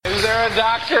a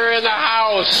doctor in the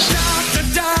house.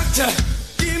 Doctor,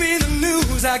 give me the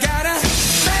news. I got a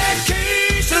bad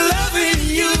case of loving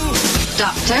you.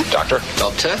 Doctor. Doctor.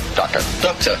 Doctor. Doctor.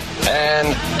 Doctor.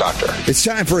 And doctor. It's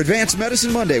time for Advanced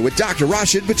Medicine Monday with Dr.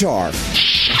 Rashid Buttar.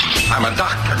 I'm a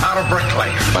doctor, not a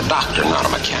bricklayer. I'm a doctor, not a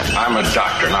mechanic. I'm a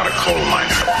doctor, not a coal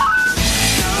miner.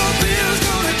 No pill's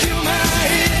gonna kill my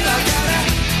head. I got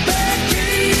a bad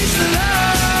case of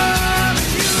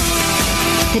loving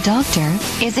you. The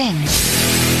doctor is in.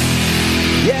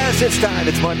 Yes, it's time.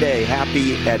 It's Monday.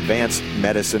 Happy Advanced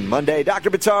Medicine Monday.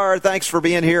 Dr. Buttar, thanks for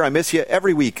being here. I miss you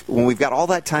every week when we've got all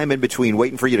that time in between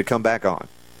waiting for you to come back on.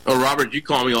 Oh, Robert, you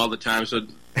call me all the time, so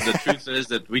the truth is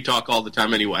that we talk all the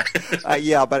time anyway.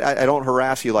 Yeah, but I don't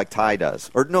harass you like Ty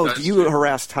does. Or no, do you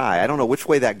harass Ty? I don't know which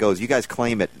way that goes. You guys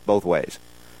claim it both ways.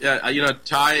 Yeah,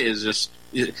 Ty is just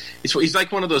he's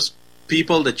like one of those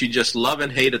people that you just love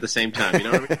and hate at the same time. You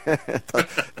know what I mean?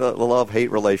 the love-hate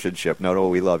relationship. No,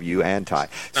 we love you and Ty.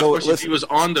 So, of course, if he was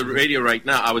on the radio right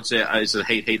now, I would say it's a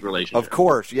hate-hate relationship. Of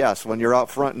course, yes, when you're out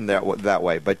front in that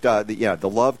way. But, the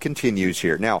love continues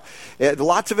here. Now,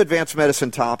 lots of advanced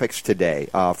medicine topics today,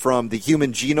 from the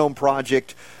Human Genome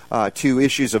Project to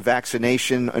issues of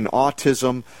vaccination and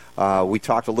autism. We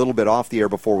talked a little bit off the air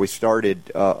before we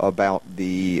started about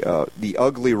the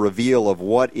ugly reveal of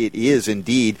what it is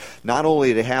indeed, not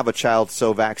only to have a child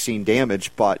so vaccine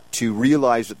damaged, but to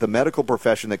realize that the medical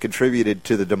profession that contributed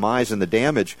to the demise and the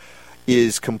damage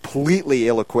is completely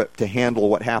ill-equipped to handle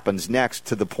what happens next,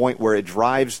 to the point where it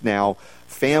drives now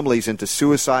families into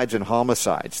suicides and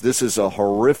homicides. This is a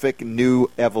horrific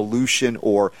new evolution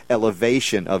or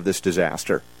elevation of this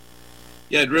disaster.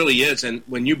 Yeah, it really is. And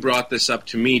when you brought this up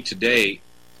to me today,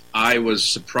 I was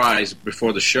surprised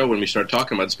before the show when we started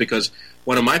talking about this, because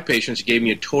one of my patients gave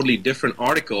me a totally different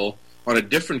article on a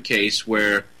different case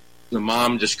where the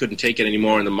mom just couldn't take it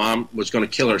anymore, and the mom was going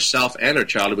to kill herself and her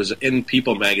child. It was in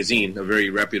People magazine, a very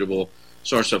reputable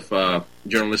source of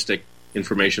journalistic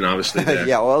information, obviously. There.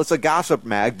 Yeah, well, it's a gossip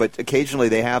mag, but occasionally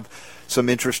they have some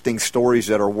interesting stories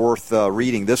that are worth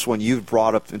reading. This one you've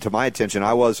brought up to my attention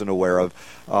I wasn't aware of.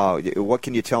 What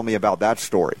can you tell me about that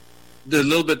story? The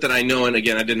little bit that I know, and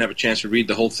again, I didn't have a chance to read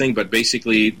the whole thing, but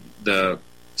basically the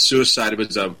suicide,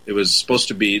 it was supposed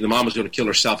to be, the mom was going to kill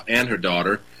herself and her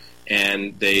daughter,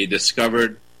 and they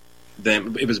discovered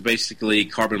them. It was basically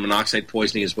carbon monoxide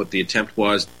poisoning is what the attempt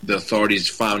was. The authorities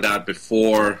found out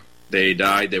before they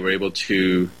died. They were able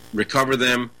to recover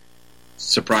them.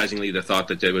 Surprisingly, they thought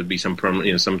that there would be some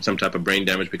type of brain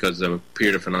damage because of a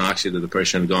period of anoxia that the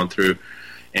person had gone through.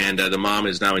 And the mom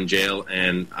is now in jail,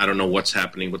 and I don't know what's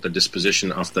happening, what the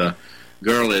disposition of the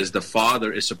girl is. The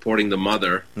father is supporting the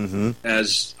mother,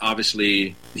 as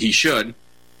obviously he should,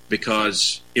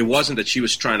 because it wasn't that she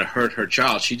was trying to hurt her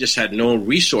child. She just had no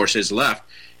resources left,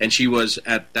 and she was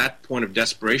at that point of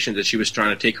desperation that she was trying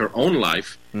to take her own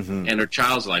life and her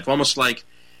child's life. Almost like,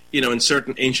 in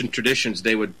certain ancient traditions,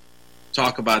 they would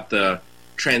talk about the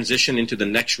transition into the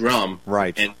next realm,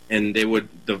 right? And they would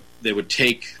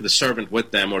take the servant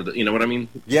with them, or you know what I mean?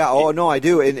 Yeah. Oh no, I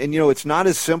do. And it's not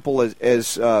as simple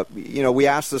as we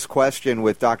asked this question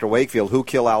with Dr. Wakefield, who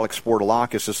killed Alex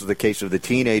Portalakis? This is the case of the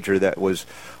teenager that was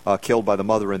killed by the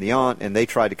mother and the aunt, and they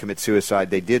tried to commit suicide.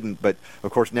 They didn't, but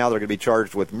of course now they're going to be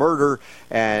charged with murder.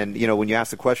 And when you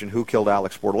ask the question, who killed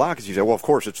Alex Portalakis, you say, well, of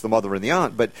course it's the mother and the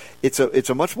aunt. But it's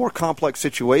a much more complex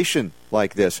situation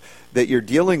like this, that you're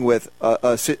dealing with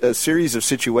a series of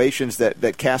situations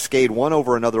that cascade one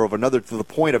over another to the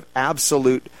point of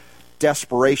absolute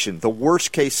desperation. The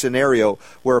worst case scenario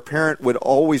where a parent would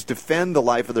always defend the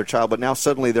life of their child, but now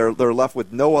suddenly they're left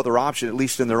with no other option, at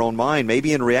least in their own mind,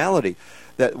 maybe in reality,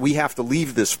 that we have to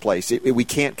leave this place. We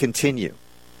can't continue.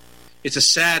 It's a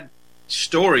sad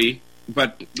story,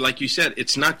 but like you said,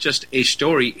 it's not just a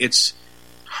story. It's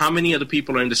how many other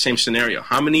people are in the same scenario?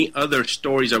 How many other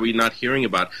stories are we not hearing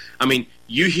about? I mean,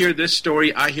 you hear this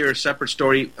story, I hear a separate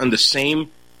story on the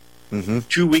same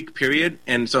 2-week period,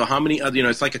 and so how many other,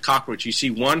 it's like a cockroach. You see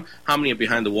one, how many are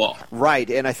behind the wall? Right,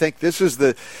 and I think this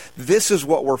is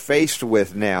what we're faced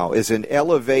with now, is an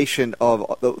elevation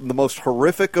of the most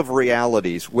horrific of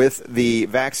realities with the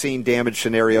vaccine damage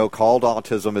scenario called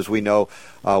autism, as we know.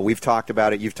 We've talked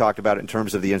about it, you've talked about it in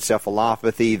terms of the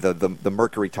encephalopathy, the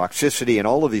mercury toxicity, and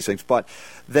all of these things, but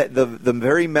that the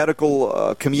very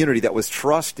medical community that was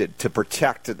trusted to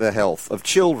protect the health of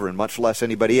children, much less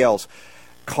anybody else,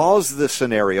 caused this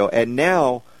scenario, and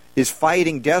now is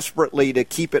fighting desperately to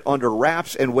keep it under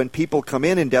wraps, and when people come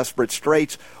in desperate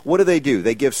straits, what do?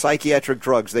 They give psychiatric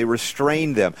drugs. They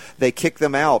restrain them. They kick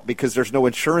them out because there's no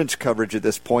insurance coverage at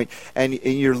this point, and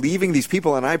you're leaving these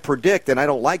people, and I predict, and I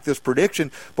don't like this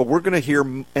prediction, but we're going to hear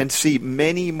and see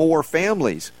many more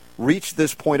families reach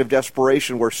this point of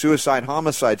desperation where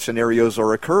suicide-homicide scenarios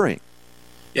are occurring.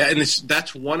 Yeah, and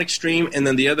that's one extreme. And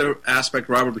then the other aspect,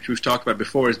 Robert, which we've talked about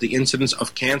before, is the incidence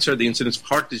of cancer, the incidence of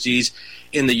heart disease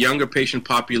in the younger patient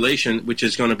population, which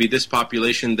is going to be this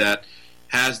population that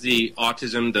has the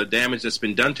autism, the damage that's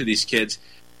been done to these kids,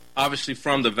 obviously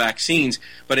from the vaccines,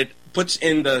 but it puts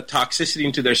in the toxicity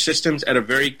into their systems at a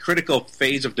very critical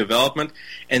phase of development.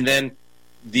 And then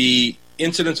the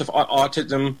incidence of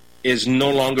autism is no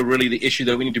longer really the issue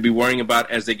that we need to be worrying about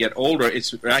as they get older.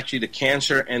 It's actually the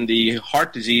cancer and the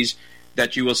heart disease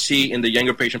that you will see in the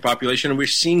younger patient population, and we're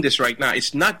seeing this right now.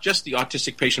 It's not just the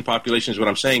autistic patient population is what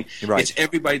I'm saying. Right. It's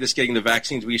everybody that's getting the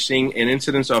vaccines. We're seeing an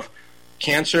incidence of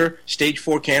cancer, stage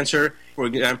 4 cancer, for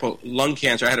example, lung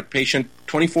cancer. I had a patient,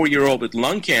 24-year-old with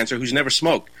lung cancer who's never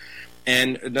smoked.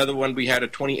 And another one, we had a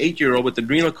 28-year-old with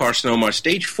adrenal carcinoma,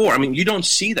 stage 4. I mean, you don't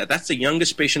see that. That's the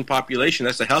youngest patient population.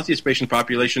 That's the healthiest patient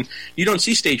population. You don't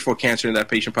see stage 4 cancer in that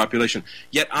patient population.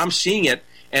 Yet I'm seeing it,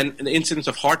 and the incidence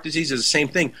of heart disease is the same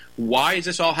thing. Why is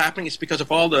this all happening? It's because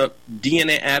of all the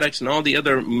DNA addicts and all the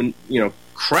other,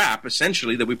 crap,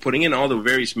 essentially, that we're putting in, all the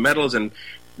various metals and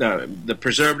the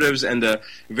preservatives and the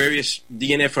various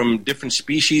DNA from different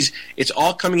species. It's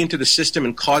all coming into the system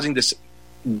and causing this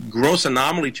gross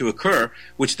anomaly to occur,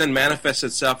 which then manifests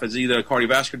itself as either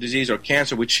cardiovascular disease or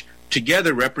cancer, which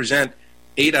together represent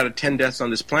 8 out of 10 deaths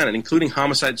on this planet, including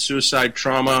homicide, suicide,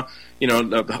 trauma,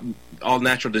 all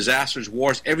natural disasters,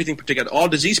 wars, everything put together. All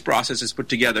disease processes put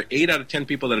together. 8 out of 10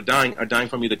 people that are dying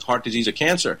from either heart disease or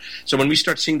cancer. So when we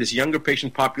start seeing this younger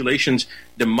patient population's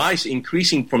demise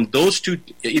increasing from those two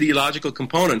ideological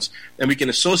components, and we can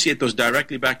associate those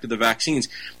directly back to the vaccines,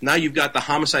 now you've got the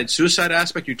homicide-suicide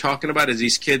aspect you're talking about as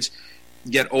these kids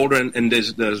get older and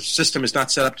the system is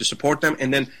not set up to support them,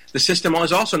 and then the system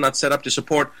is also not set up to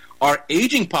support our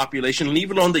aging population,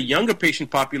 leave alone the younger patient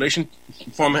population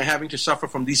from having to suffer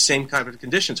from these same kind of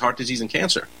conditions, heart disease and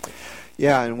cancer.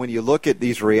 Yeah, and when you look at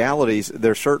these realities,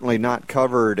 they're certainly not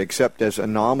covered except as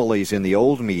anomalies in the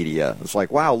old media. It's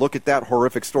like, wow, look at that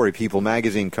horrific story People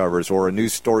magazine covers, or a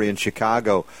news story in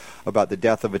Chicago about the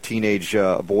death of a teenage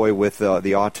boy with the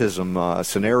autism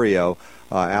scenario,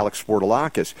 Alex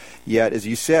Sportalakis. Yet, as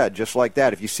you said, just like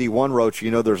that, if you see one roach,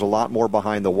 you know there's a lot more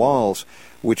behind the walls,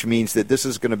 which means that this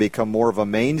is going to become more of a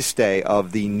mainstay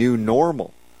of the new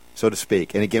normal, so to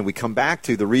speak. And again, we come back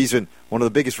to the reason, one of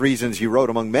the biggest reasons you wrote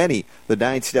among many, the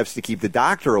 9 steps to keep the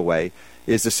doctor away,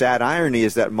 is the sad irony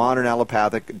is that modern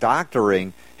allopathic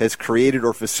doctoring has created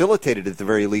or facilitated, at the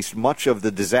very least, much of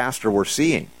the disaster we're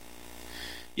seeing.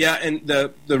 Yeah, and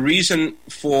the reason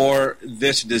for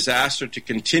this disaster to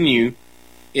continue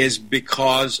is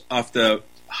because of the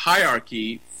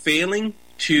hierarchy failing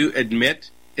to admit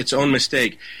its own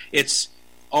mistake. It's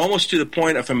almost to the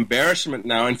point of embarrassment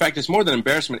now. In fact, it's more than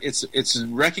embarrassment. It's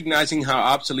recognizing how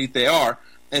obsolete they are.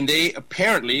 And they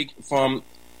apparently, from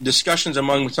discussions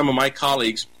among some of my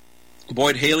colleagues,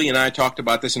 Boyd Haley and I talked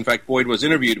about this. In fact, Boyd was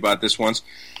interviewed about this once.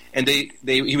 And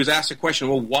he was asked a question,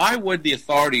 well, why would the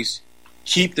authorities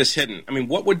keep this hidden? I mean,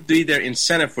 what would be their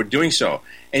incentive for doing so?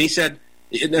 And he said,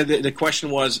 the question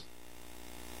was,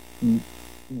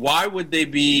 why would they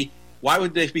be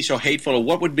so hateful, or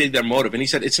what would be their motive? And he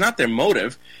said, it's not their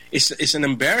motive. It's an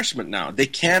embarrassment now. They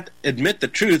can't admit the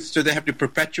truth, so they have to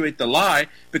perpetuate the lie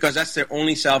because that's their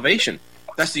only salvation.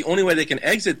 That's the only way they can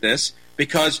exit this,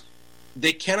 because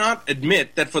they cannot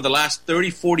admit that for the last 30,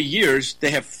 40 years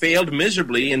they have failed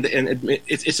miserably, and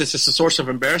it's a source of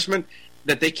embarrassment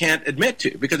that they can't admit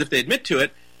to. Because if they admit to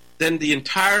it, then the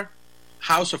entire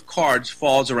house of cards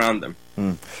falls around them.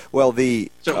 Well,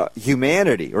 the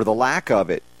humanity, or the lack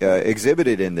of it,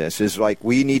 exhibited in this is like,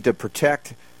 we need to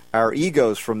protect our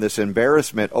egos from this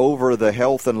embarrassment over the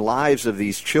health and lives of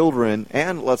these children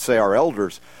and, let's say, our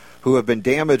elders who have been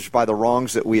damaged by the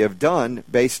wrongs that we have done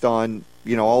based on,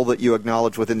 all that you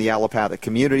acknowledge within the allopathic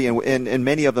community, and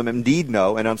many of them indeed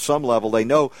know, and on some level they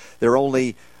know their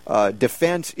only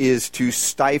defense is to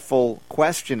stifle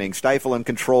questioning, stifle and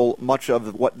control much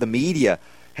of what the media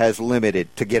has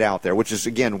limited to get out there, which is,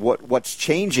 again, what's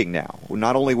changing now.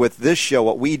 Not only with this show,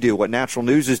 what we do, what Natural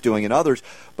News is doing, and others,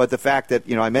 but the fact that,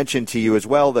 I mentioned to you as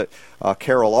well that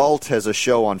Carol Alt has a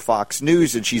show on Fox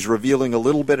News, and she's revealing a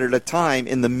little bit at a time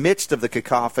in the midst of the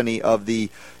cacophony of the,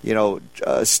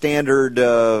 standard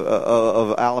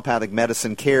of allopathic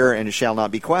medicine care, and it shall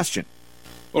not be questioned.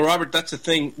 Well, Robert, that's the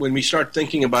thing. When we start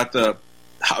thinking about the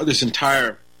how this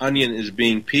entire onion is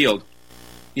being peeled.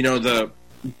 You know, the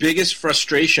biggest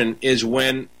frustration is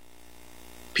when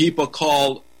people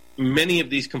call many of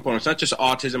these components, not just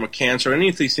autism or cancer, or any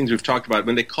of these things we've talked about,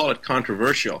 when they call it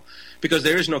controversial, because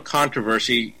there is no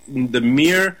controversy. The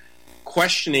mere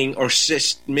questioning or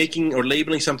making or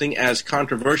labeling something as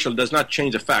controversial does not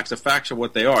change the facts. The facts are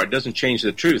what they are. It doesn't change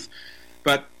the truth.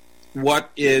 But what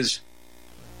is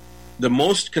the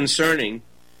most concerning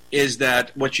is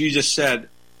that what you just said,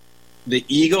 the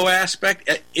ego aspect,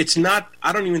 it's not,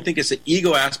 I don't even think it's the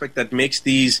ego aspect that makes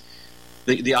these,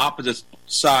 the opposite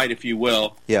side, if you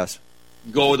will, yes,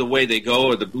 go the way they go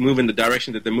or move in the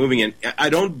direction that they're moving in. I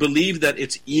don't believe that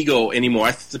it's ego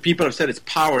anymore. The people have said it's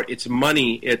power, it's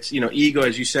money, it's, ego,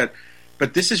 as you said.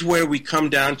 But this is where we come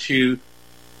down to,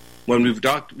 when we've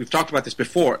talked about this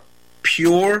before,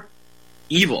 pure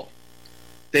evil.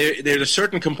 There's a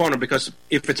certain component, because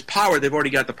if it's power, they've already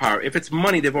got the power. If it's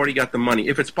money, they've already got the money.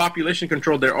 If it's population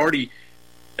control, they're already,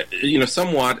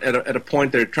 somewhat at a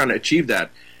point they're trying to achieve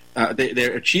that.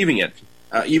 They're achieving it.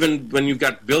 Even when you've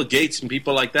got Bill Gates and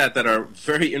people like that are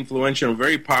very influential,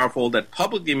 very powerful, that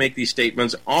publicly make these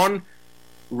statements on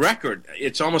record,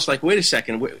 it's almost like, wait a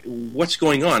second, what's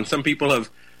going on? Some people have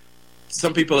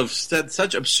said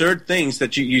such absurd things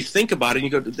that you think about it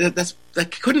and you go,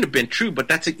 that couldn't have been true,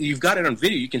 but you've got it on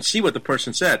video. You can see what the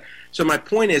person said. So my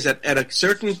point is that at a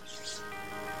certain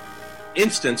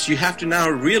instance, you have to now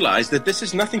realize that this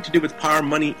has nothing to do with power,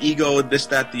 money, ego, this,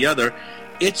 that, the other.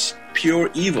 It's pure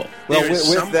evil. Well, there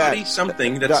is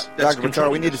something that's Dr.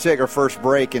 Buttar, we need to take our first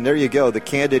break, and there you go, the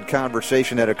candid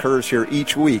conversation that occurs here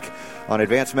each week on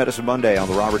Advanced Medicine Monday on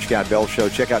the Robert Scott Bell Show.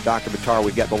 Check out Dr. Buttar.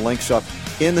 We've got the links up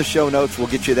in the show notes. We'll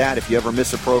get you that if you ever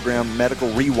miss a program,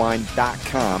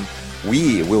 medicalrewind.com.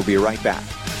 We will be right back.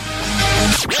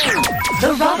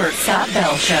 The Robert Scott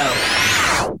Bell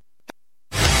Show.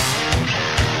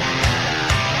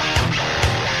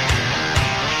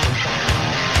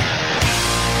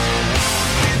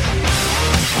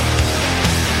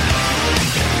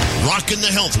 Rocking the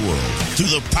health world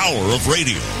through the power of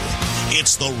radio.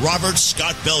 It's the Robert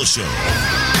Scott Bell Show.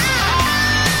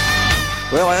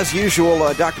 Well, as usual,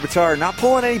 Dr. Buttar not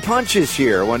pulling any punches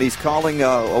here when he's calling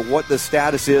what the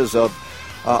status is of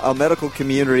a medical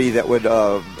community that would,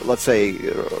 let's say,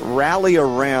 rally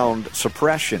around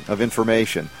suppression of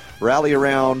information, rally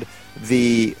around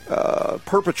the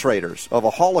perpetrators of a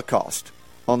Holocaust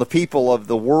on the people of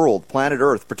the world, planet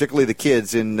Earth, particularly the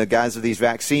kids in the guise of these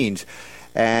vaccines.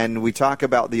 And we talk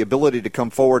about the ability to come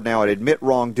forward now and admit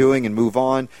wrongdoing and move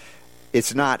on.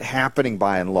 It's not happening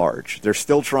by and large. They're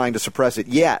still trying to suppress it.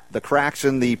 Yet, the cracks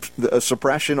in the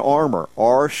suppression armor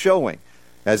are showing,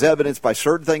 as evidenced by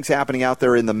certain things happening out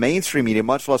there in the mainstream media,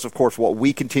 much less, of course, what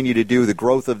we continue to do, the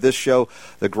growth of this show,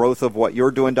 the growth of what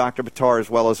you're doing, Dr. Buttar, as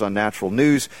well as on Natural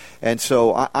News. And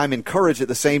so I'm encouraged at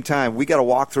the same time. We got to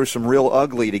walk through some real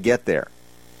ugly to get there.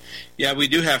 Yeah, we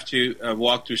do have to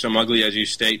walk through some ugly, as you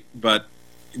state, but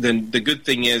then the good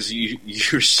thing is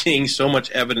you're seeing so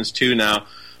much evidence, too, now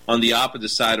on the opposite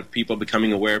side of people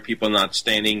becoming aware, people not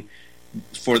standing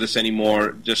for this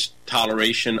anymore, just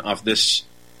toleration of this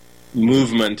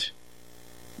movement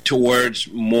towards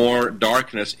more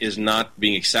darkness is not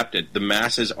being accepted. The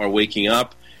masses are waking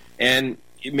up, and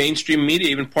mainstream media,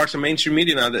 even parts of mainstream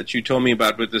media now that you told me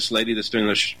about with this lady that's doing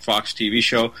the Fox TV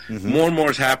show, more and more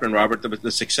has happened, Robert. The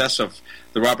success of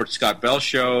the Robert Scott Bell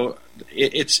Show,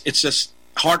 it's just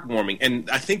heartwarming. And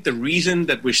I think the reason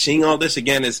that we're seeing all this,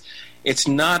 again, is it's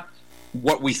not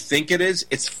what we think it is.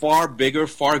 It's far bigger,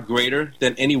 far greater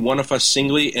than any one of us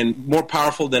singly, and more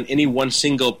powerful than any one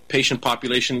single patient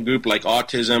population group like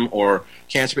autism or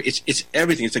cancer. It's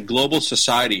everything. It's a global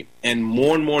society, and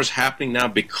more is happening now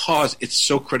because it's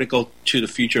so critical to the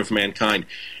future of mankind.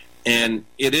 And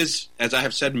it is, as I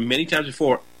have said many times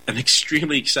before, an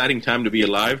extremely exciting time to be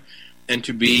alive and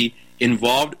to be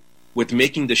involved with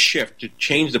making the shift to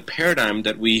change the paradigm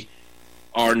that we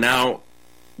are now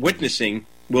witnessing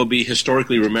will be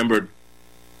historically remembered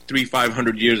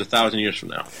 300-500 years, 1,000 years from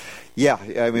now. Yeah,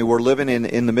 I mean, we're living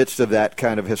in the midst of that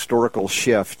kind of historical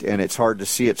shift, and it's hard to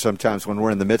see it sometimes when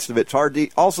we're in the midst of it. It's hard to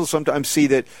also sometimes see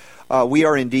that we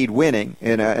are indeed winning,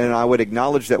 and I would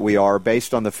acknowledge that we are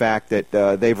based on the fact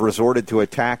that they've resorted to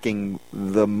attacking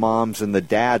the moms and the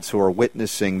dads who are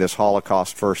witnessing this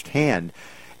Holocaust firsthand.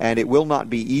 And it will not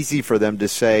be easy for them to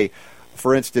say,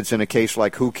 for instance, in a case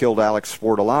like who killed Alex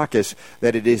Sportalakis,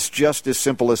 that it is just as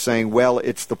simple as saying, well,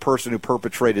 it's the person who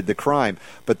perpetrated the crime.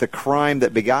 But the crime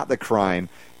that begot the crime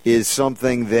is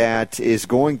something that is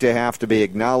going to have to be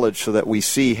acknowledged so that we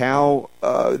see how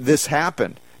this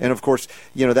happened And, of course,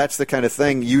 that's the kind of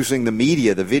thing, using the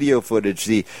media, the video footage,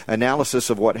 the analysis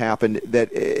of what happened,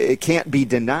 that it can't be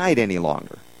denied any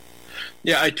longer.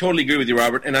 Yeah, I totally agree with you,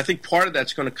 Robert. And I think part of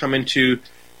that's going to come into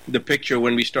the picture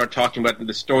when we start talking about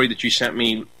the story that you sent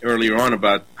me earlier on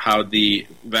about how the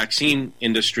vaccine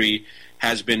industry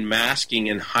has been masking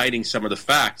and hiding some of the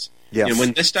facts. Yes.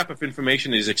 When this type of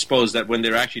information is exposed, that when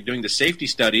they're actually doing the safety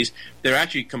studies, they're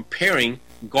actually comparing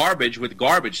garbage with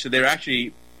garbage. So they're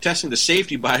actually testing the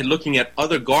safety by looking at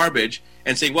other garbage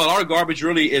and saying, well, our garbage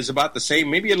really is about the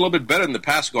same, maybe a little bit better than the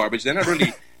past garbage. They're not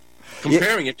really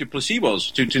comparing it to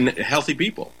placebos, to healthy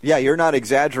people. Yeah, you're not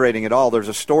exaggerating at all. There's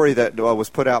a story that was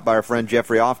put out by our friend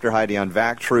Jeffrey Aufderheide on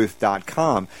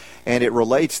VacTruth.com, and it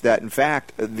relates that, in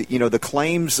fact, the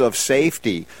claims of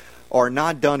safety are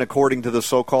not done according to the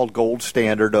so-called gold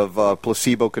standard of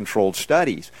placebo-controlled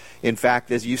studies. In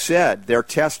fact, as you said, they're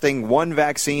testing one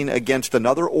vaccine against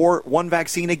another or one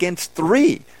vaccine against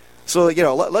three. So,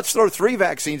 let's throw 3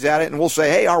 vaccines at it, and we'll say,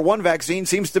 hey, our one vaccine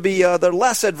seems to be the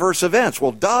less adverse events.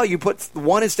 Well, you put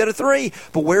 1 instead of 3.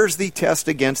 But where's the test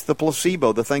against the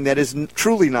placebo, the thing that is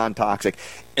truly non-toxic?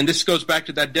 And this goes back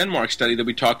to that Denmark study that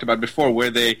we talked about before, where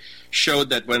they showed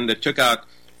that when they took out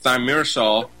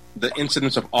thimerosal, the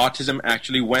incidence of autism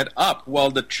actually went up. Well,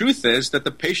 the truth is that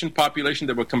the patient population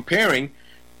that we're comparing,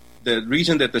 the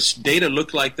reason that this data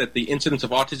looked like that the incidence of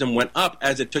autism went up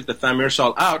as it took the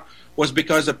thimerosal out was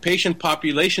because the patient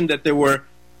population that they were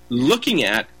looking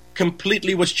at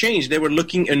completely was changed. They were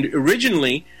looking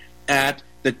originally at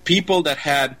the people that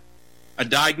had a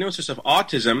diagnosis of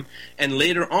autism, and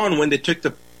later on when they took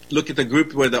the look at the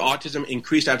group where the autism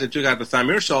increased after they took out the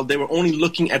thimerosal, they were only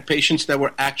looking at patients that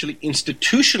were actually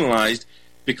institutionalized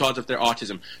because of their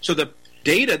autism. So the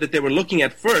data that they were looking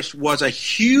at first was a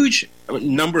huge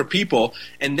number of people,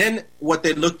 and then what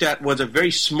they looked at was a very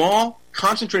small,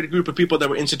 concentrated group of people that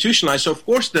were institutionalized. So, of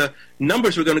course, the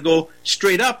numbers were going to go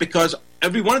straight up because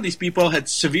every one of these people had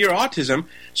severe autism,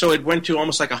 so it went to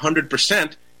almost like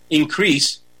 100%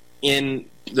 increase in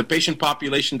the patient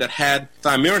population that had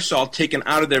thimerosal taken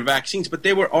out of their vaccines, but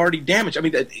they were already damaged. I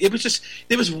mean, it was just,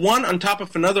 there was one on top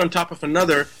of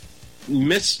another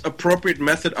misappropriate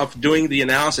method of doing the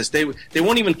analysis. They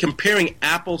weren't even comparing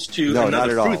apples to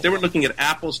another fruit. All. They were looking at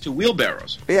apples to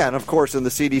wheelbarrows. Yeah, and of course, and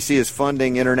the CDC is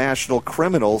funding international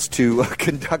criminals to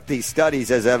conduct these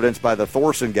studies, as evidenced by the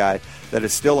Thorson guy that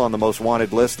is still on the most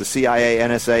wanted list. The CIA,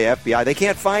 NSA, FBI, they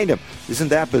can't find him. Isn't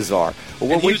that bizarre?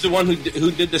 Well, and he was the one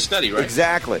who did the study, right?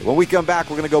 Exactly. When we come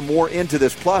back, we're going to go more into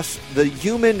this. Plus, the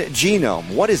human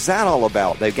genome. What is that all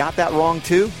about? They got that wrong,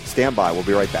 too? Stand by. We'll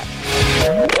be right back.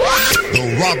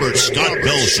 The Robert Scott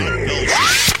Bell Show.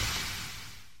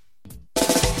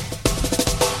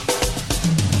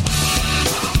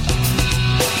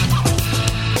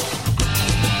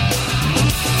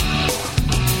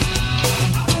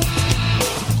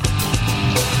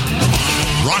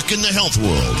 Rocking the health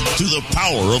world through the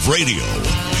power of radio.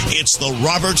 It's the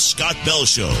Robert Scott Bell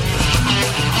Show.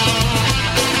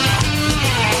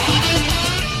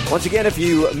 Once again, if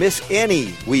you miss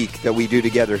any week that we do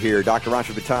together here, Dr.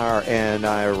 Rashid Buttar and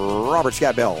Robert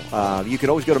Scott Bell, you can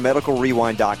always go to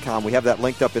medicalrewind.com. We have that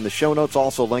linked up in the show notes,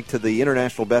 also linked to the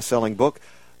international best-selling book,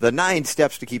 The 9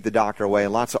 Steps to Keep the Doctor Away,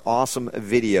 and lots of awesome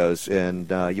videos.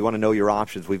 And you want to know your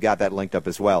options, we've got that linked up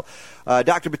as well.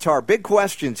 Dr. Buttar, big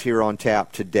questions here on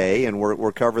tap today, and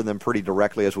we're covering them pretty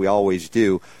directly as we always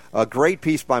do. A great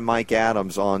piece by Mike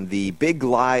Adams on the big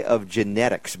lie of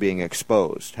genetics being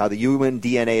exposed, how the human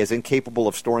DNA is incapable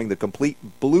of storing the complete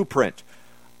blueprint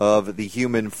of the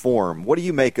human form. What do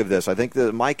you make of this? I think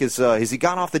that Mike has he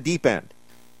gone off the deep end?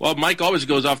 Well, Mike always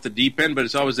goes off the deep end, but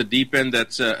it's always the deep end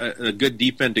that's a good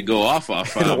deep end to go off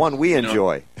of. The one we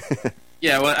enjoy.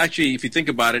 Yeah, well, actually, if you think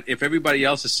about it, if everybody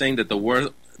else is saying that the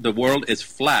world is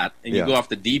flat and you go off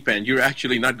the deep end, you're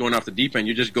actually not going off the deep end.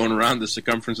 You're just going around the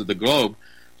circumference of the globe.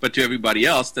 But to everybody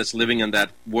else that's living in that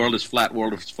world is flat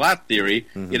theory,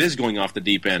 it is going off the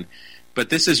deep end. But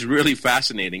this is really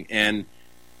fascinating. And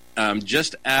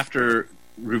just after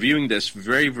reviewing this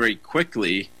very, very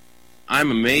quickly,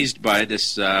 I'm amazed by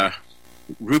this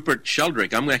Rupert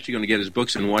Sheldrake. I'm actually going to get his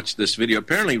books and watch this video.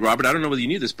 Apparently, Robert, I don't know whether you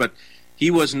knew this, but he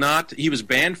was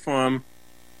banned from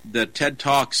the TED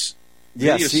Talks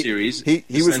video series. He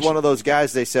was one of those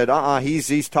guys they said,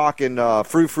 he's talking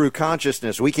frou-frou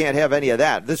consciousness. We can't have any of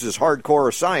that. This is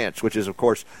hardcore science, which is, of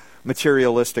course,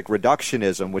 materialistic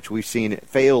reductionism, which we've seen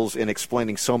fails in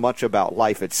explaining so much about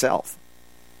life itself.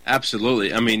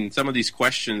 Absolutely. I mean, some of these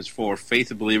questions for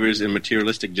faith believers in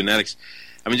materialistic genetics,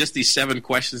 I mean, just these 7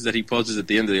 questions that he poses at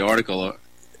the end of the article,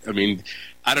 I mean,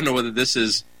 I don't know whether this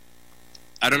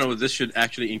should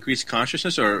actually increase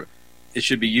consciousness or it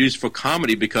should be used for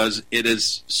comedy because it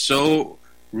is so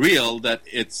real that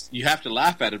you have to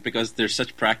laugh at it because there's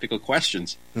such practical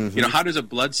questions. Mm-hmm. You know, how does a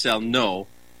blood cell know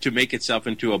to make itself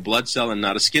into a blood cell and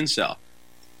not a skin cell?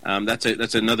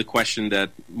 That's another question that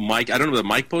Mike, I don't know whether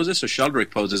Mike poses this or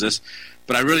Sheldrick poses this,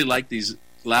 but I really like these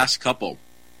last couple.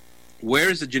 Where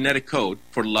is the genetic code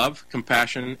for love,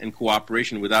 compassion, and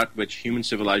cooperation without which human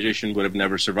civilization would have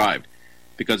never survived?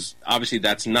 Because obviously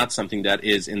that's not something that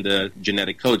is in the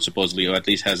genetic code, supposedly, or at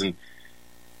least hasn't,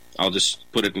 I'll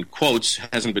just put it in quotes,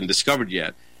 hasn't been discovered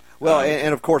yet. Well,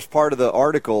 and of course, part of the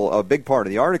article, a big part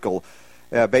of the article,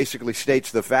 basically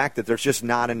states the fact that there's just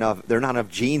not enough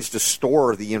genes to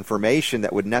store the information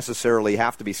that would necessarily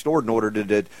have to be stored in order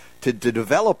to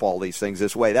develop all these things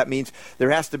this way. That means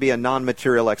there has to be a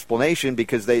non-material explanation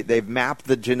because they've mapped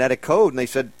the genetic code and they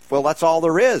said, well, that's all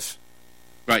there is.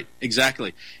 Right,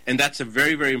 exactly. And that's a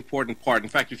very, very important part. In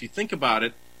fact, if you think about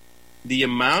it, the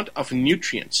amount of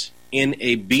nutrients in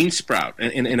a bean sprout,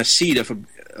 in a seed of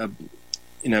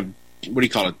what do you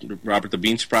call it, Robert, the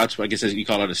bean sprouts? I guess you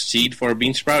call it a seed for a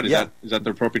bean sprout? Is that the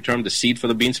appropriate term, the seed for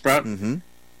the bean sprout? Mm-hmm.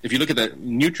 If you look at the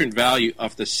nutrient value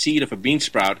of the seed of a bean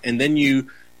sprout, and then you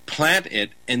plant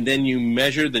it, and then you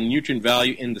measure the nutrient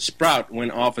value in the sprout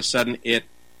when all of a sudden it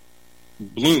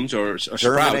blooms or sprouts.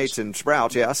 Germinates and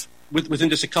sprouts, yes. Within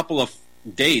just a couple of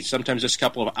days, sometimes just a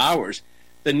couple of hours,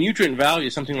 the nutrient value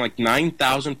is something like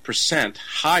 9,000%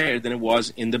 higher than it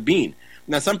was in the bean.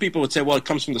 Now, some people would say, well, it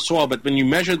comes from the soil, but when you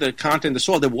measure the content of the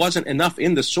soil, there wasn't enough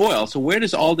in the soil. So where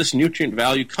does all this nutrient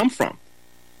value come from?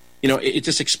 You know, it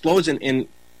just explodes, and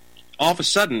all of a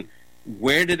sudden,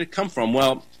 where did it come from?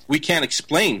 Well, we can't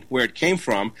explain where it came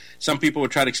from. Some people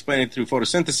would try to explain it through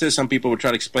photosynthesis. Some people would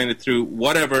try to explain it through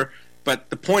whatever.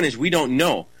 But the point is, we don't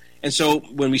know. And so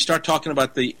when we start talking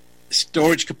about the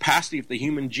storage capacity of the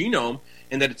human genome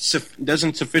and that it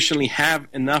doesn't sufficiently have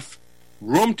enough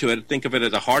room to it, think of it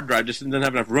as a hard drive, just doesn't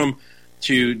have enough room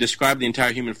to describe the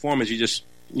entire human form, as you just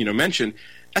mentioned,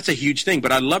 that's a huge thing.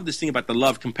 But I love this thing about the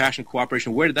love, compassion,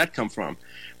 cooperation. Where did that come from?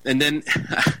 And then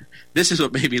this is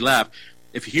what made me laugh.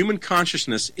 If human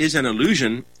consciousness is an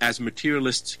illusion, as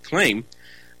materialists claim,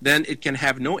 then it can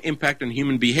have no impact on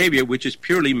human behavior, which is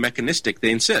purely mechanistic,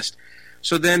 they insist.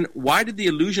 So then why did the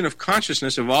illusion of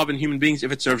consciousness evolve in human beings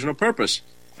if it serves no purpose?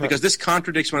 Because this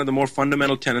contradicts one of the more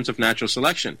fundamental tenets of natural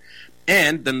selection.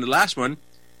 And then the last one,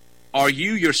 are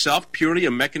you yourself purely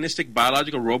a mechanistic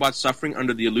biological robot suffering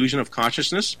under the illusion of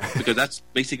consciousness? Because that's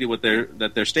basically what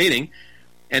they're stating.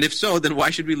 And if so, then why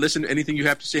should we listen to anything you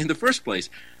have to say in the first place?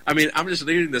 I mean, I'm just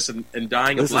reading this and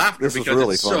dying of laughter because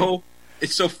really it's funny.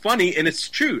 It's so funny, and it's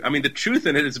true. I mean, the truth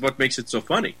in it is what makes it so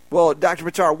funny. Well, Dr.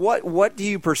 Buttar, what do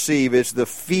you perceive is the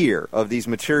fear of these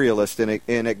materialists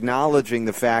in acknowledging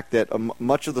the fact that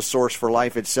much of the source for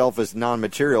life itself is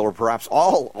non-material, or perhaps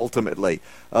all, ultimately,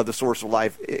 the source of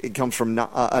life, it comes from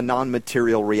a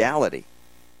non-material reality?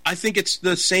 I think it's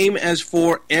the same as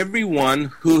for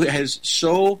everyone who has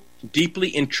so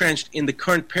deeply entrenched in the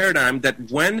current paradigm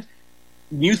that when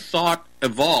new thought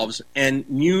evolves and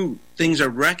new things are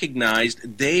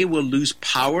recognized, they will lose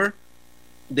power,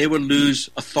 they will lose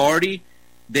authority,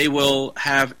 they will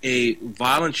have a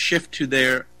violent shift to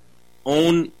their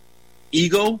own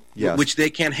ego, yes, which they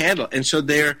can't handle. And so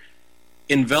they're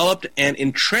enveloped and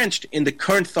entrenched in the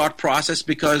current thought process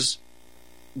because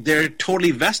they're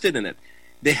totally vested in it.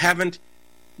 They haven't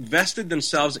vested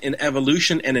themselves in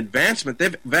evolution and advancement.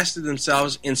 They've vested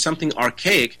themselves in something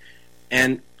archaic,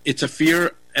 and it's a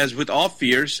fear, as with all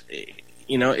fears,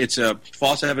 it's a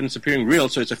false evidence appearing real,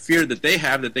 so it's a fear that they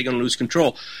have that they're going to lose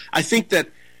control. I think that,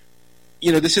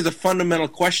 this is a fundamental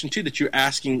question, too, that you're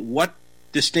asking, what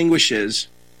distinguishes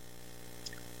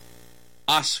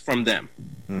us from them?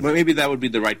 Well, maybe that would be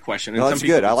the right question. No, that's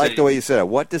good. I like the way you said it.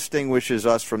 What distinguishes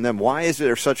us from them? Why is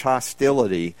there such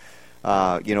hostility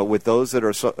with those that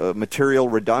are material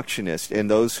reductionists and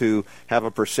those who have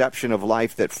a perception of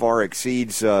life that far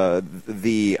exceeds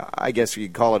I guess you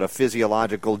could call it a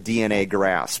physiological DNA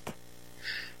grasp?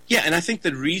 Yeah, and I think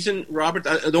the reason, Robert,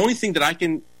 the only thing that I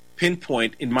can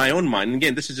pinpoint in my own mind, and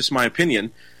again, this is just my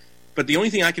opinion, but the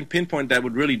only thing I can pinpoint that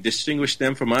would really distinguish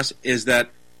them from us is that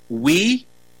we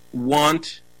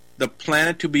want the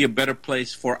planet to be a better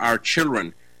place for our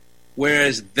children,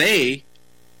 whereas they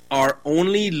are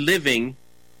only living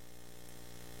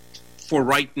for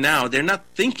right now. They're not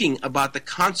thinking about the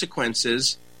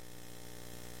consequences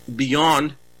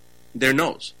beyond their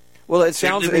nose. Well, it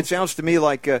sounds to me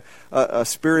like a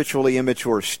spiritually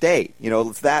immature state.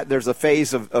 There's a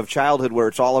phase of childhood where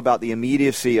it's all about the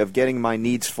immediacy of getting my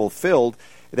needs fulfilled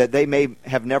that they may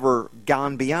have never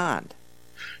gone beyond.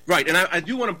 Right, and I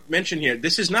do want to mention here,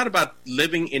 this is not about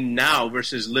living in now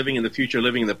versus living in the future,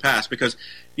 living in the past, because,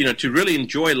 to really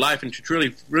enjoy life and to really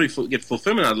get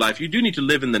fulfillment out of life, you do need to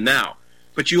live in the now.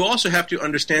 But you also have to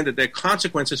understand that there are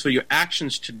consequences for your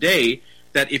actions today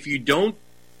that if you don't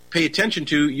pay attention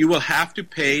to, you will have to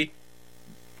pay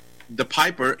the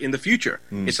piper in the future.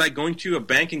 It's like going to a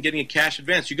bank and getting a cash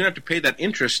advance. You're going to have to pay that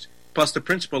interest plus the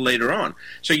principal later on.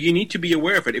 So you need to be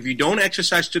aware of it. If you don't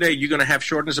exercise today, you're going to have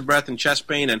shortness of breath and chest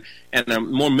pain and a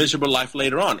more miserable life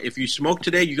later on. If you smoke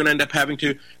today, you're going to end up having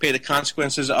to pay the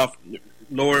consequences of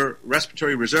lower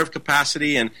respiratory reserve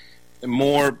capacity and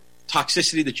more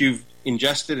toxicity that you've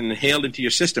ingested and inhaled into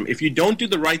your system. If you don't do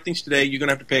the right things today, you're going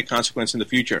to have to pay a consequence in the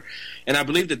future. And I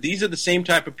believe that these are the same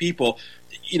type of people.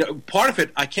 Part of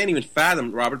it I can't even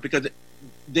fathom, Robert, because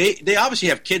they obviously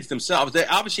have kids themselves. They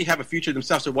obviously have a future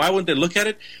themselves. So why wouldn't they look at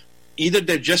it? Either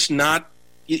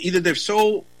they're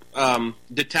so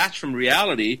detached from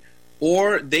reality,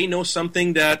 or they know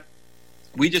something that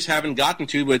we just haven't gotten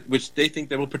to, which they think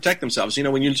they will protect themselves.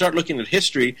 When you start looking at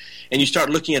history and you start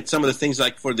looking at some of the things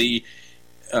like for the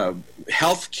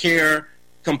health care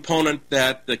component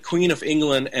that the Queen of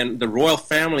England and the royal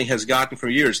family has gotten for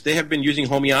years, they have been using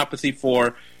homeopathy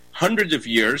for hundreds of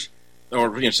years,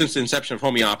 or since the inception of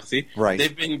homeopathy. Right.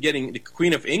 They've been getting, the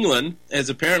Queen of England has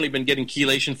apparently been getting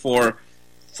chelation for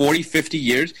 40, 50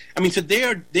 years. So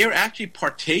they're actually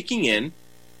partaking in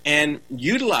and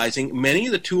utilizing many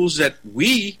of the tools that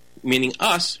we, meaning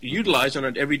us, utilize on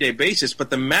an everyday basis, but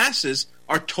the masses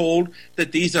are told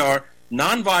that these are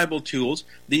non-viable tools.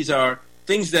 These are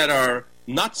things that are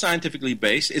not scientifically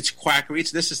based. It's quackery.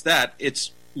 It's this, it's that.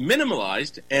 It's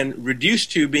minimalized and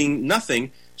reduced to being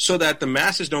nothing so that the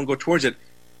masses don't go towards it,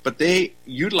 but they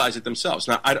utilize it themselves.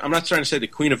 Now, I'm not trying to say the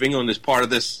Queen of England is part of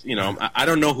this. I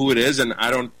don't know who it is, and I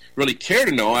don't really care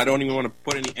to know. I don't even want to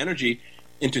put any energy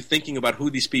into thinking about who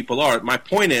these people are. My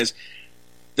point is,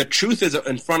 the truth is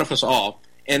in front of us all,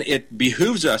 and it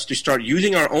behooves us to start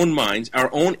using our own minds, our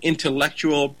own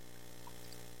intellectual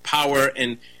power,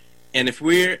 and if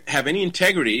we have any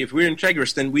integrity, if we're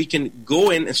integrous, then we can go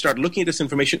in and start looking at this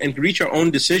information and reach our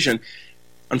own decision.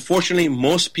 Unfortunately,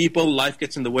 most people, life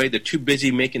gets in the way. They're too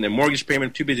busy making their mortgage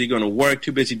payment, too busy going to work,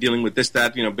 too busy dealing with this,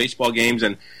 that, baseball games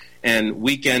and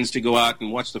weekends to go out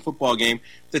and watch the football game,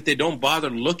 that they don't bother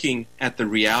looking at the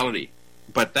reality.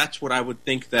 But that's what I would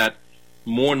think, that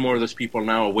more and more of those people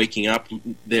now are waking up.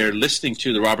 They're listening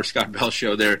to the Robert Scott Bell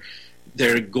Show.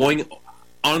 They're going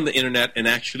on the internet and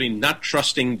actually not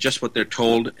trusting just what they're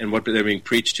told and what they're being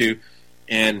preached to.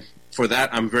 And for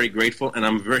that, I'm very grateful, and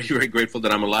I'm very, very grateful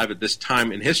that I'm alive at this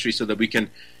time in history so that we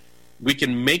can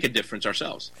make a difference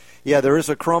ourselves. Yeah, there is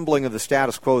a crumbling of the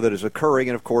status quo that is occurring,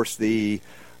 and of course the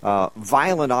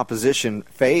violent opposition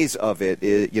phase of it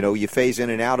is, you phase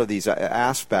in and out of these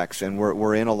aspects, and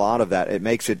we're in a lot of that. It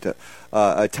makes it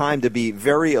a time to be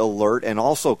very alert and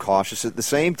also cautious at the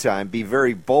same time, be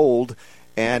very bold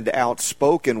and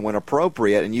outspoken when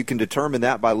appropriate, and you can determine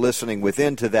that by listening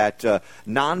within to that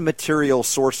non-material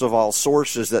source of all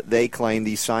sources that they claim,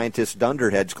 these scientists,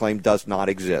 dunderheads claim, does not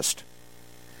exist.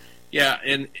 Yeah,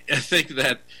 and I think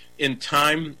that in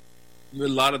time, a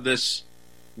lot of this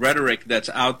rhetoric that's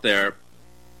out there,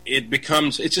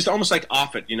 it's just almost like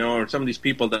Offit, or some of these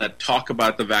people that talk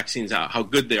about the vaccines, how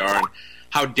good they are, and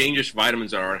how dangerous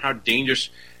vitamins are, and how dangerous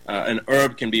an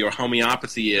herb can be, or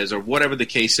homeopathy is, or whatever the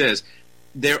case is.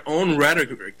 Their own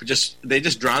rhetoric, they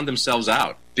just drown themselves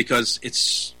out because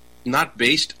it's not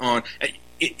based on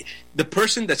the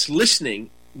person that's listening.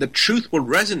 The truth will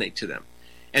resonate to them,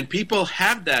 and people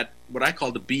have that, what I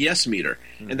call the BS meter,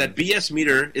 and that BS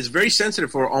meter is very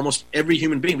sensitive for almost every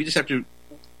human being. We just have to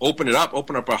open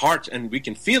up our hearts, and we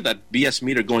can feel that BS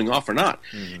meter going off or not.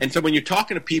 And so when you're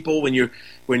talking to people, when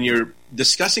you're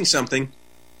discussing something,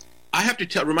 I have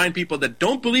to remind people that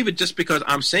don't believe it just because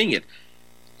I'm saying it.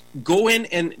 Go in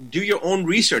and do your own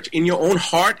research in your own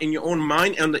heart, in your own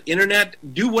mind, on the internet.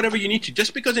 Do whatever you need to.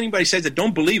 Just because anybody says it,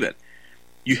 don't believe it.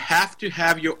 You have to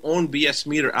have your own BS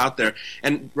meter out there.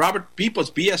 And Robert,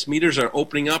 people's BS meters are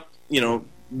opening up,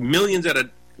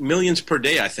 millions per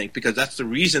day, I think, because that's the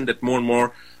reason that more and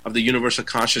more of the universal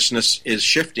consciousness is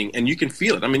shifting, and you can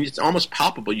feel it. It's almost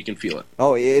palpable. You can feel it.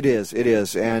 Oh, it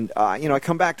is. And I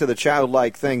come back to the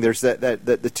childlike thing. There's that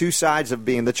the two sides of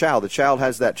being the child. The child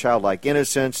has that childlike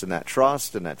innocence and that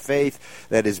trust and that faith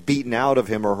that is beaten out of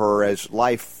him or her as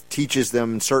life teaches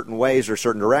them in certain ways or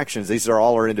certain directions. These are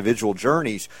all our individual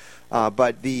journeys,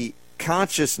 but the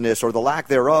consciousness or the lack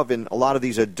thereof in a lot of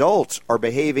these adults are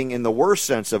behaving in the worst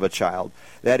sense of a child.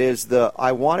 That is,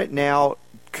 I want it now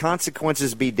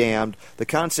consequences be damned, the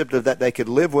concept of that they could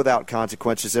live without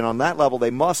consequences, and on that level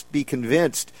they must be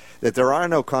convinced that there are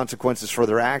no consequences for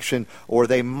their action, or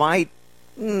they might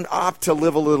opt to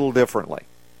live a little differently.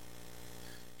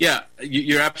 Yeah,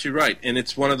 you're absolutely right. And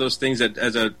it's one of those things that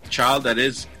as a child that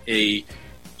is a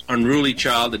unruly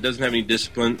child that doesn't have any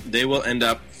discipline, they will end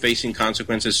up facing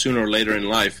consequences sooner or later in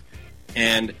life.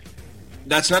 And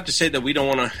that's not to say that we don't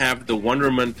want to have the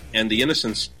wonderment and the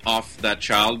innocence of that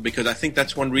child, because I think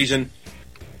that's one reason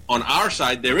on our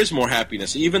side there is more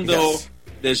happiness, even though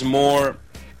there's more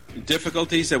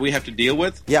difficulties that we have to deal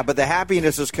with. Yeah, but the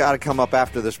happiness has got to come up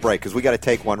after this break, because we got to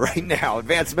take one right now.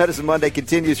 Advanced Medicine Monday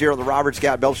continues here on the Robert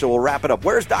Scott Bell Show. We'll wrap it up.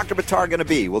 Where's Dr. Buttar going to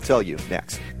be? We'll tell you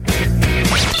next.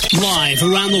 Live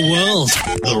around the world,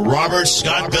 the Robert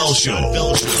Scott Bell Show.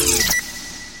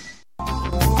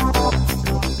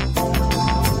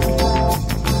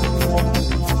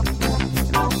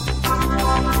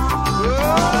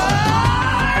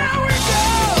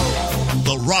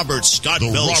 Robert Scott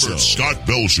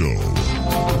Bell Show.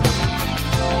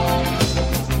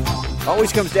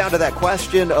 Always comes down to that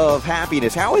question of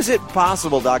happiness. How is it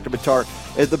possible, Dr. Buttar,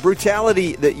 the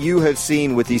brutality that you have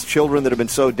seen with these children that have been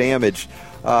so damaged,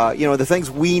 the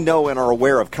things we know and are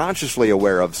aware of, consciously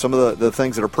aware of, some of the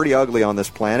things that are pretty ugly on this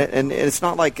planet, and it's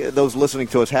not like those listening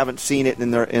to us haven't seen it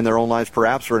in their own lives,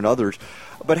 perhaps, or in others.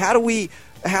 But how do we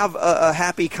have a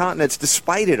happy continence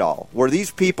despite it all, where these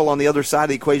people on the other side of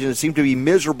the equation seem to be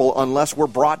miserable unless we're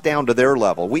brought down to their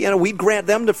level? We'd grant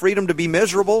them the freedom to be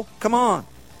miserable? Come on.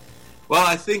 Well,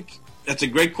 I think that's a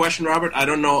great question, Robert. I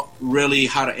don't know really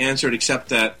how to answer it, except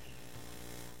that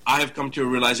I have come to a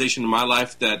realization in my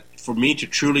life that for me to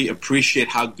truly appreciate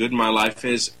how good my life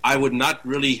is, I would not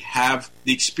really have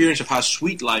the experience of how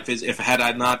sweet life is if had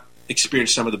I not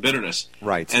experienced some of the bitterness.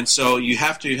 Right. And so you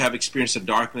have to have experienced the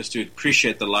darkness to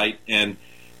appreciate the light. And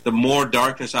the more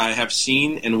darkness I have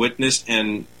seen and witnessed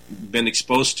and been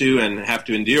exposed to and have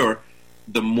to endure,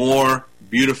 the more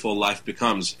beautiful life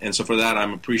becomes. And so for that,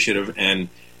 I'm appreciative. And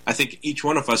I think each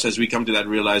one of us, as we come to that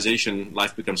realization,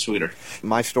 life becomes sweeter.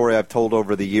 My story I've told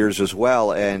over the years as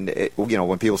well, and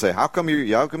when people say, "How come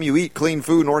you eat clean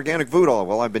food and organic food?"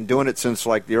 Well, I've been doing it since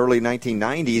like the early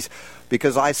 1990s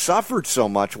because I suffered so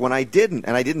much when I didn't,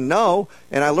 and I didn't know,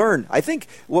 and I learned. I think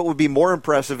what would be more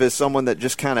impressive is someone that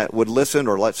just kind of would listen,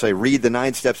 or let's say read the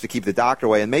 9 steps to keep the doctor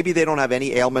away, and maybe they don't have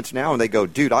any ailments now, and they go,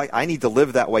 "Dude, I need to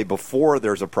live that way before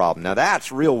there's a problem." Now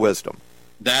that's real wisdom.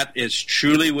 That is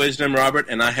truly wisdom, Robert,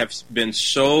 and I have been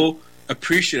so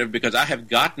appreciative because I have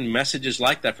gotten messages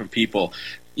like that from people.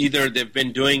 Either they've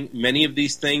been doing many of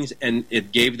these things and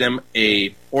it gave them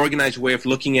a organized way of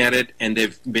looking at it and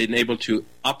they've been able to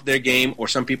up their game, or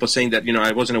some people saying that,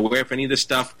 I wasn't aware of any of this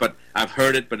stuff, but I've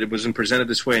heard it, but it wasn't presented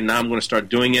this way, and now I'm going to start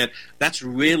doing it. That's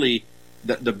really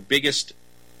the biggest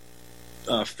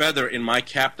feather in my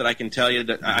cap that I can tell you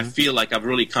that I feel like I've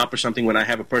really accomplished something when I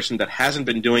have a person that hasn't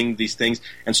been doing these things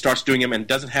and starts doing them and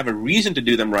doesn't have a reason to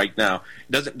do them right now,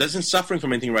 doesn't suffering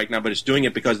from anything right now, but is doing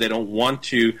it because they don't want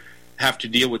to have to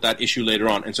deal with that issue later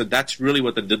on. And so that's really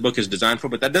what the book is designed for.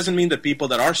 But that doesn't mean that people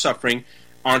that are suffering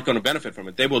aren't going to benefit from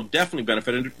it. They will definitely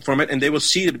benefit from it, and they will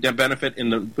see the benefit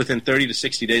within 30 to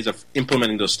 60 days of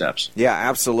implementing those steps. Yeah,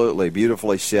 absolutely.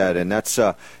 Beautifully said. And that's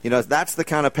that's the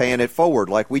kind of paying it forward,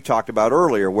 like we talked about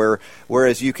earlier,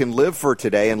 whereas you can live for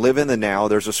today and live in the now,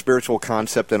 there's a spiritual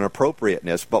concept and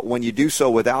appropriateness. But when you do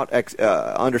so without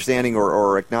understanding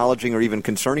or acknowledging or even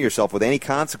concerning yourself with any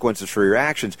consequences for your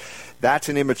actions, that's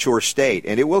an immature state.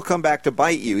 And it will come back to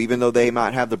bite you, even though they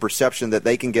might have the perception that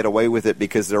they can get away with it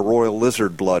because they're royal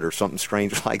lizard blood or something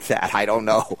strange like that. I don't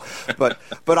know. But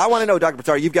I want to know, Dr.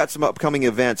 Buttar, you've got some upcoming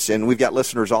events, and we've got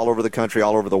listeners all over the country,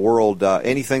 all over the world.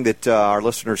 Anything that our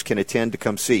listeners can attend to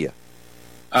come see you?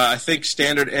 I think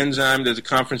Standard Enzyme, there's a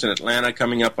conference in Atlanta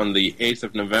coming up on the 8th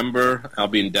of November. I'll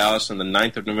be in Dallas on the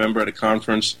 9th of November at a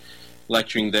conference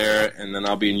lecturing there, and then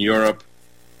I'll be in Europe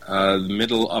the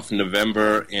middle of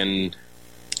November in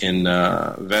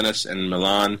Venice and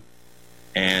Milan,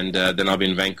 and then I'll be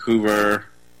in Vancouver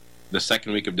the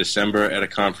second week of December at a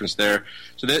conference there.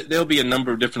 So there'll be a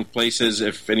number of different places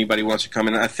if anybody wants to come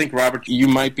in. I think, Robert, you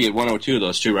might be at one or two of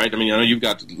those too, right? I mean, I know you've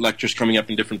got lectures coming up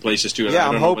in different places too. Yeah,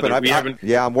 I'm hoping.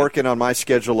 I'm working on my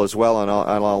schedule as well, and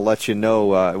I'll let you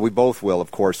know. We both will,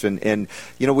 of course. And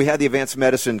we had the Advanced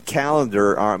Medicine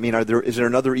calendar. Is there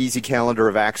another easy calendar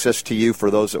of access to you for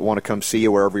those that want to come see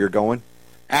you wherever you're going?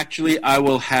 Actually, I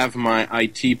will have my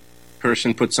IT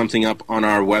person put something up on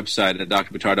our website at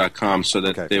drbuttar.com so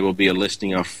that there will be a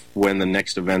listing of when the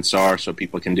next events are so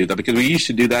people can do that. Because we used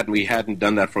to do that and we hadn't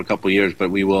done that for a couple of years, but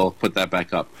we will put that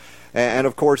back up. And,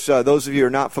 of course, those of you who are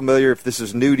not familiar, if this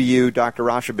is new to you, Dr.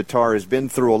 Rashid Buttar has been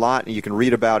through a lot, and you can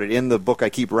read about it in the book I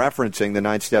keep referencing, The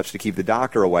 9 Steps to Keep the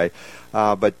Doctor Away.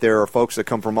 But there are folks that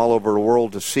come from all over the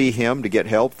world to see him, to get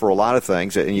help for a lot of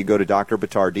things. And you go to Dr.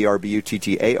 Buttar,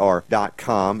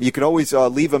 DRBUTTAR.com. You can always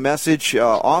leave a message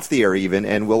off the air even,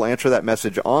 and we'll answer that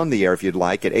message on the air if you'd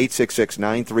like at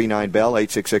 866-939-BELL,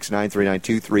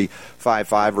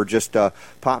 866-939-2355, or just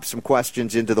pop some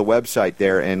questions into the website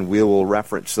there, and we will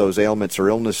reference those ailments or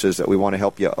illnesses that we want to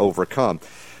help you overcome.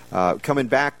 Coming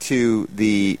back to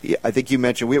I think you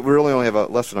mentioned, we really only have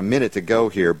less than a minute to go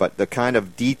here, but the kind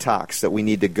of detox that we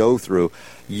need to go through,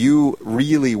 you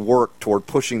really work toward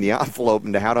pushing the envelope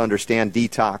into how to understand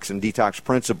detox and detox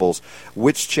principles.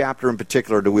 Which chapter in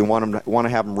particular do we want to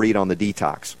have them read on the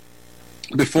detox?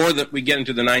 Before we get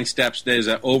into the 9 steps, there's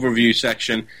an overview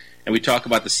section, and we talk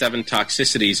about the 7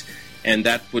 toxicities, and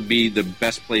that would be the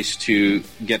best place to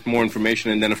get more information.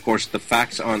 And then, of course, the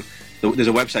facts on... There's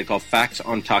a website called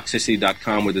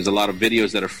factsontoxicity.com where there's a lot of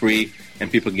videos that are free,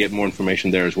 and people can get more information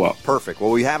there as well. Perfect.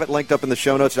 Well, we have it linked up in the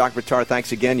show notes. Dr. Buttar,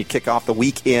 thanks again. You kick off the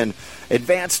week in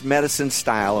advanced medicine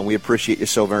style, and we appreciate you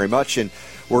so very much. And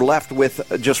we're left with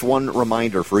just one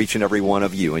reminder for each and every one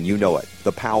of you, and you know it.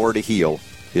 The power to heal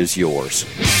is yours.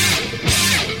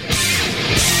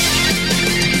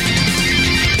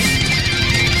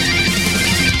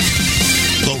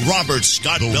 The Robert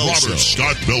Scott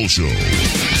Bell Show.